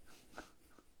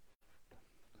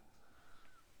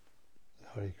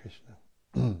 Hare Krishna.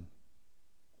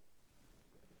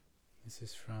 This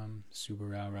is from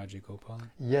Subbarao Rajagopal.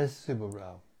 Yes,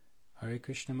 Subbarao. Hare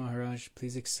Krishna Maharaj,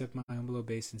 please accept my humble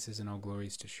obeisances and all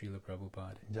glories to Srila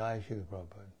Prabhupada. Jai Srila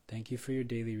Prabhupada. Thank you for your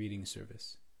daily reading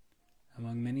service.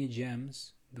 Among many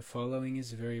gems, the following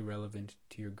is very relevant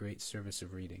to your great service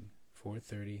of reading.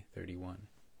 4:30:31.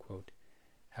 Quote,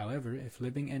 however, if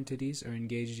living entities are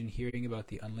engaged in hearing about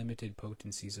the unlimited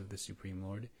potencies of the Supreme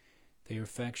Lord, they are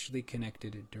factually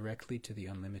connected directly to the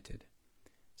unlimited.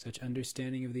 Such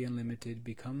understanding of the unlimited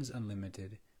becomes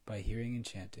unlimited by hearing and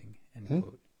chanting. End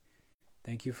quote.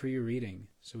 Thank you for your reading,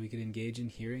 so we could engage in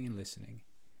hearing and listening.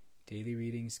 Daily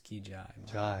readings ki jai.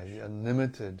 Jai,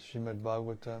 unlimited. Srimad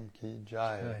Bhagavatam ki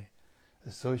jai. Jai.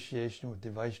 Association with the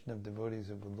Vaishnava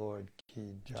devotees of the Lord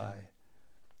ki jai. Jai.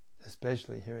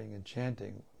 Especially hearing and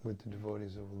chanting with the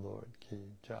devotees of the Lord ki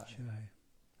jai. Jai.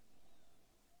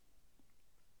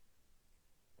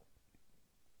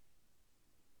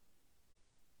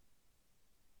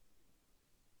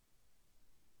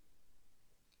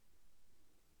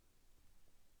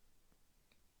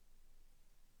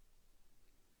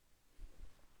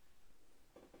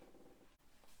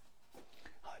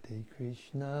 Hare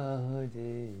Krishna,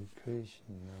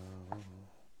 Krishna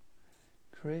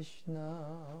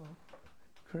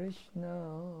Krishna,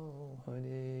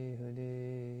 Hare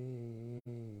Hare,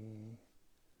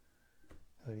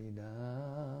 Hare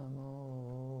Ramo,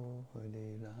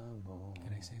 Hare Ramo.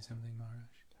 Can I say something,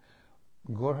 Maharaj?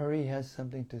 Gaurhari has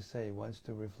something to say, wants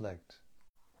to reflect.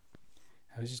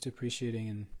 I was just appreciating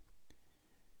in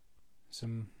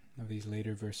some of these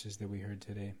later verses that we heard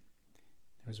today.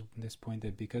 There was this point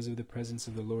that because of the presence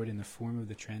of the Lord in the form of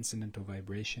the transcendental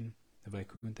vibration, the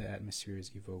Vaikuntha atmosphere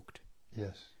is evoked.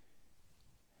 Yes.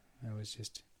 I was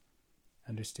just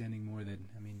understanding more that,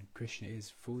 Krishna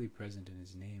is fully present in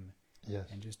his name.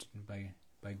 Yes. And just by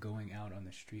going out on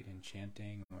the street and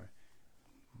chanting or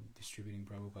distributing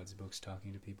Prabhupada's books,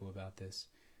 talking to people about this,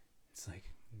 it's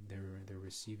like they're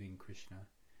receiving Krishna,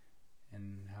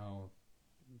 and how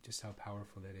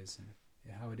powerful that is, and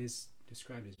how it is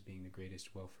described as being the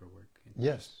greatest welfare work. And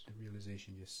yes. The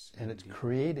realization and it's deep.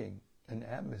 Creating an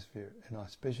atmosphere, an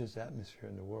auspicious atmosphere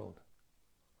in the world.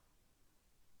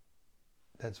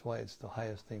 That's why it's the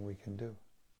highest thing we can do.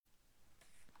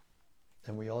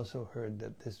 And we also heard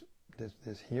that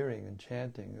this hearing and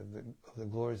chanting of the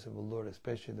glories of the Lord,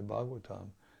 especially the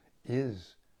Bhagavatam,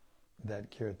 is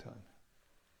that kirtan.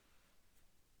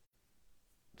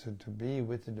 So to be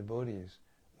with the devotees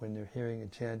when they're hearing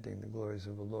and chanting the glories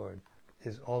of the Lord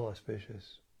is all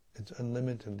auspicious. It's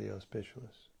unlimitedly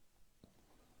auspicious.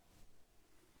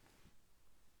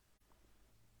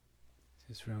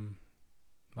 This is from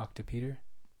Bhakta Peter.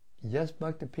 Yes,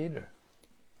 Bhakta Peter.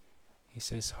 He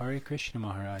says, Hare Krishna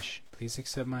Maharaj, please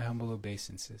accept my humble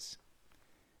obeisances.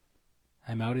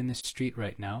 I'm out in the street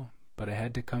right now, but I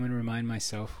had to come and remind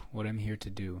myself what I'm here to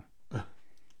do.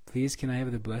 Please can I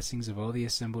have the blessings of all the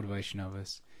assembled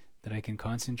Vaishnavas, that I can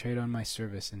concentrate on my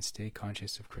service and stay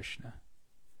conscious of Krishna.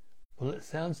 Well, it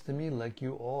sounds to me like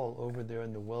you all over there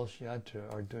in the Welsh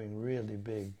Yatra are doing really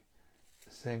big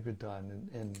Sankirtan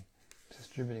and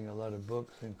distributing a lot of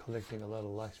books and collecting a lot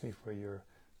of Lakshmi for your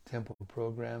temple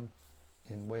program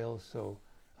in Wales. So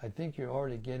I think you're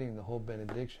already getting the whole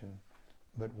benediction.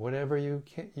 But whatever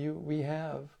we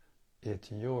have,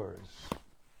 it's yours.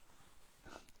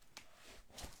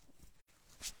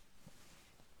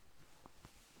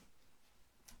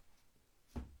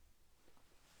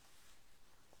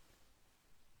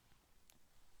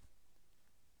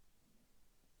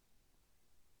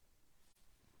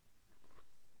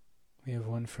 We have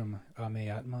one from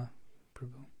Ameyatma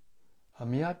Prabhu.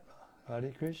 Amyatma,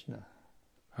 Hare Krishna.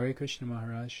 Hare Krishna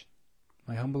Maharaj,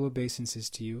 my humble obeisances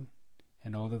to you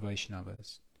and all the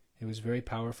Vaishnavas. It was very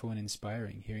powerful and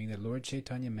inspiring hearing that Lord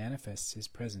Chaitanya manifests his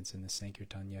presence in the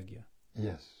Sankirtan Yagya.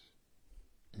 Yes.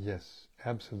 Yes,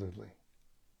 absolutely.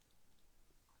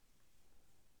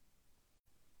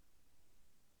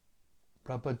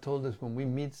 Prabhupada told us when we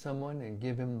meet someone and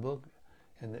give him a book,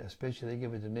 and especially they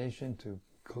give a donation to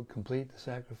complete the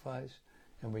sacrifice,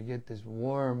 and we get this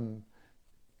warm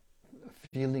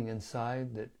feeling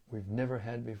inside that we've never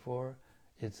had before,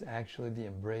 it's actually the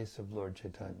embrace of Lord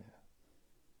Chaitanya.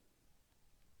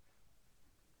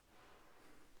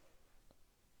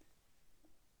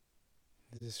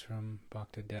 This is from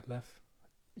Bhakta Detlef.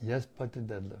 Yes, Bhakti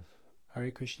Deadlift.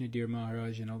 Hare Krishna, dear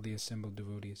Maharaj, and all the assembled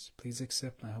devotees. Please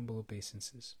accept my humble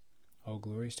obeisances. All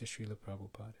glories to Srila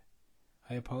Prabhupada.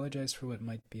 I apologize for what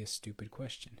might be a stupid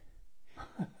question.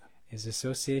 Is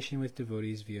association with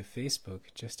devotees via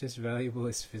Facebook just as valuable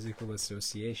as physical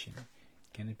association?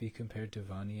 Can it be compared to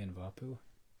Vani and Vapu?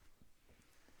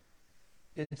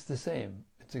 It's the same.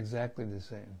 It's exactly the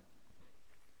same.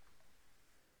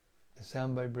 The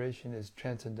sound vibration is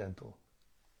transcendental.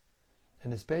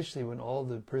 And especially when all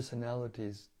the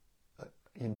personalities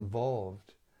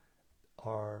involved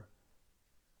are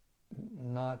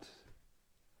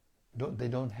they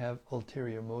don't have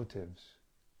ulterior motives.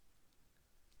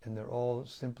 And they're all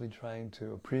simply trying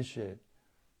to appreciate,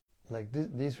 like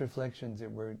these reflections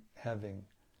that we're having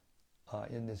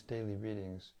in this daily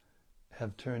readings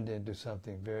have turned into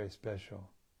something very special.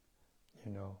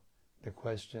 You know, the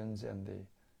questions and the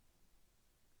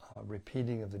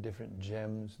repeating of the different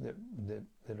gems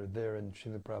that are there in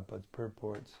Srila Prabhupada's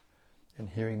purports, and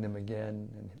hearing them again,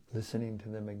 and listening to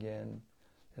them again,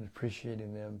 and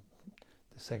appreciating them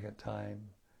the second time,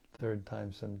 third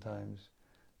time sometimes.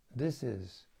 This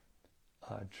is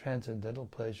transcendental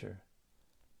pleasure.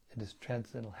 It is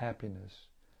transcendental happiness,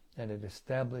 and it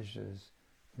establishes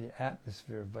the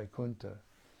atmosphere of Vaikuntha.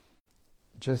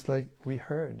 Just like we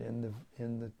heard in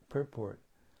the purport,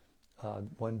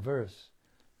 one verse,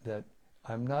 that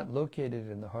I'm not located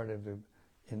in the heart of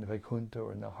in Vaikuntha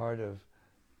or in the heart of,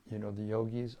 the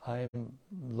yogis. I'm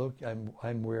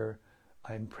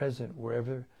present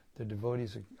wherever the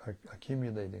devotees are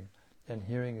accumulating and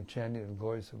hearing and chanting the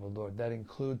glories of the Lord. That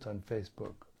includes on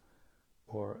Facebook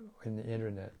or in the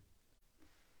internet.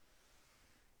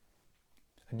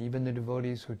 And even the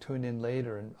devotees who tune in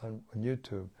later on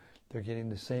YouTube, they're getting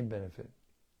the same benefit.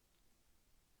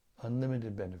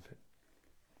 Unlimited benefit.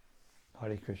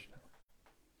 Hare Krishna.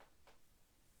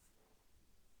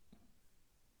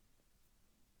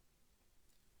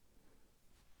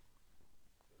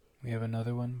 We have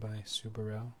another one by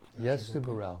Subbarao. Yes,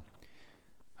 Subbarao.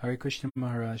 Hare Krishna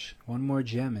Maharaj, one more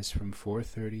gem is from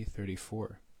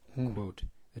 430:34. Quote,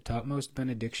 the topmost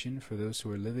benediction for those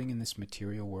who are living in this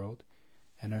material world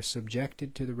and are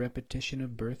subjected to the repetition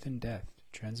of birth and death,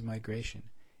 transmigration,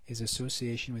 is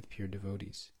association with pure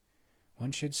devotees.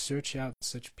 One should search out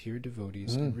such pure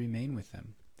devotees and remain with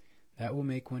them. That will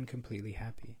make one completely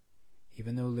happy,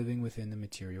 even though living within the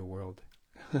material world.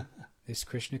 This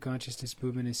Krishna consciousness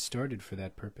movement is started for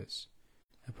that purpose.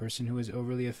 A person who is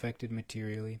overly affected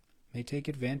materially may take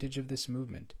advantage of this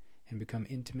movement and become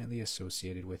intimately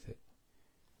associated with it.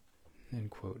 End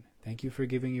quote. Thank you for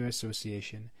giving your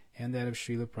association and that of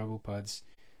Srila Prabhupada's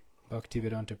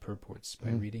Bhaktivedanta purports by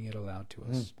reading it aloud to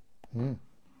us.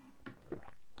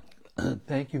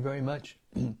 Thank you very much.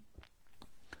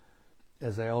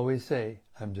 As I always say,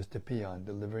 I'm just a peon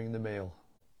delivering the mail.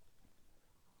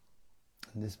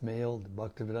 And this mail, the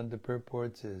Bhaktivedanta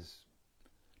purports, is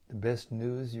the best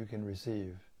news you can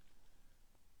receive.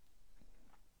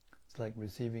 It's like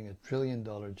receiving $1 trillion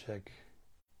check.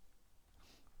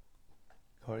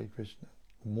 Hare Krishna.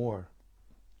 More.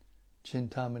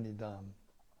 Chintamani Dham.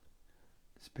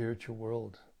 Spiritual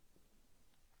world.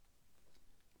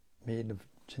 Made of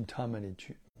Chintamani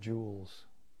jewels.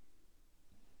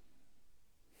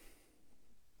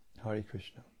 Hare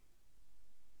Krishna.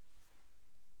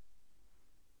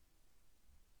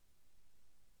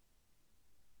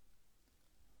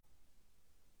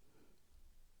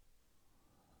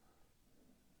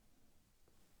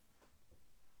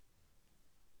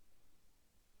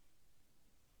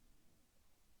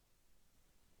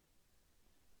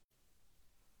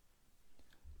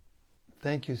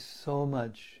 Thank you so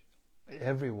much,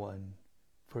 everyone,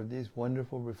 for these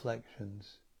wonderful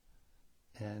reflections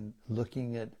and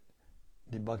looking at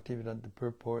the Bhaktivedanta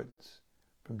purports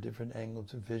from different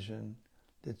angles of vision.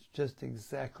 That's just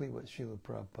exactly what Srila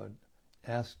Prabhupada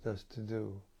asked us to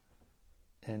do.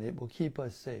 And it will keep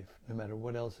us safe no matter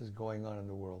what else is going on in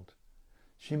the world.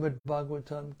 Srimad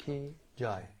Bhagavatam ki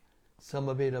jai.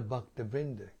 Samaveda Bhakta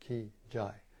Vrinda ki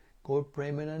jai. Gaur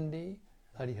Premanandi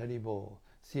Hari Hari Bol.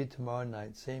 See you tomorrow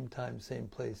night, same time, same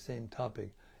place, same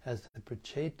topic, as the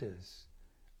Prachetas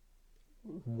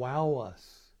wow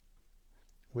us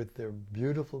with their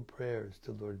beautiful prayers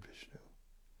to Lord Vishnu.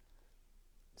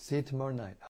 See you tomorrow night.